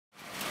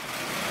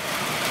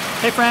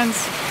Hey friends,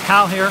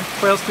 Hal here,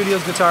 Quail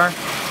Studios Guitar.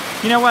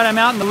 You know what, I'm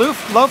out in the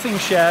loafing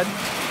shed,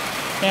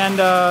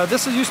 and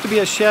this used to be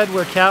a shed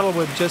where cattle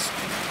would just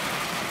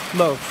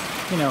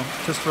loaf, you know,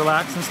 just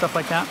relax and stuff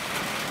like that.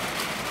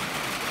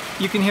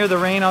 You can hear the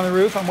rain on the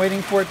roof. I'm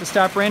waiting for it to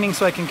stop raining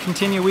so I can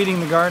continue weeding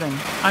the garden.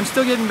 I'm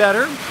still getting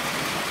better,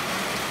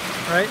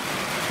 right?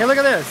 Hey, look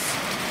at this.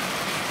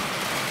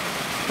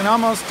 I can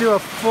almost do a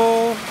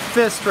full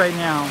fist right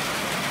now.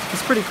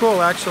 It's pretty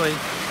cool, actually.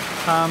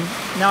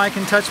 Now I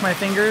can touch my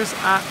fingers.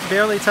 I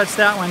barely touched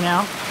that one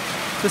now.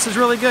 This is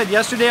really good.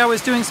 Yesterday I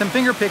was doing some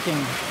finger picking.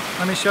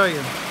 Let me show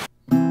you.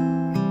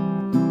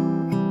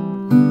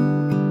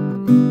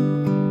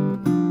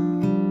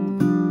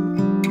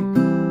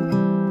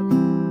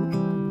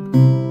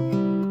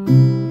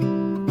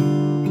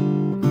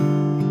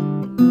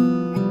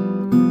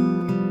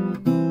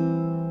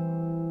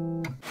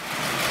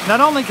 Not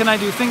only can I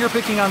do finger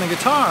picking on the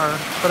guitar,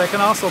 but I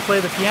can also play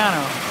the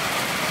piano.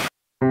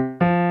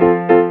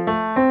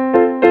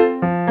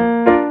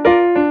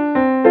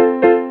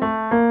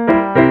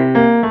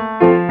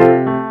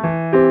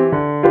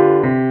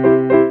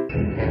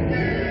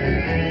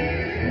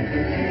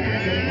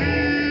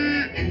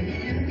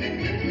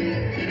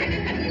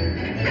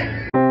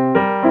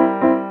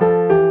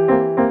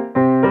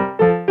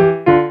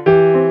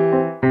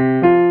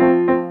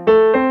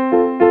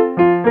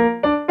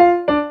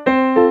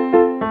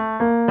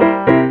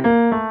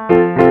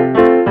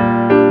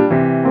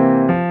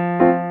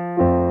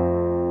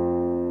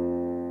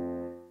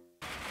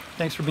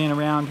 Thanks for being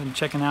around and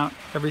checking out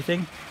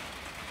everything.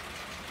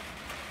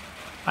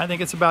 I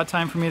think it's about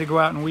time for me to go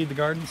out and weed the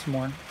garden some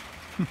more.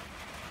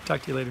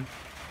 Talk to you later.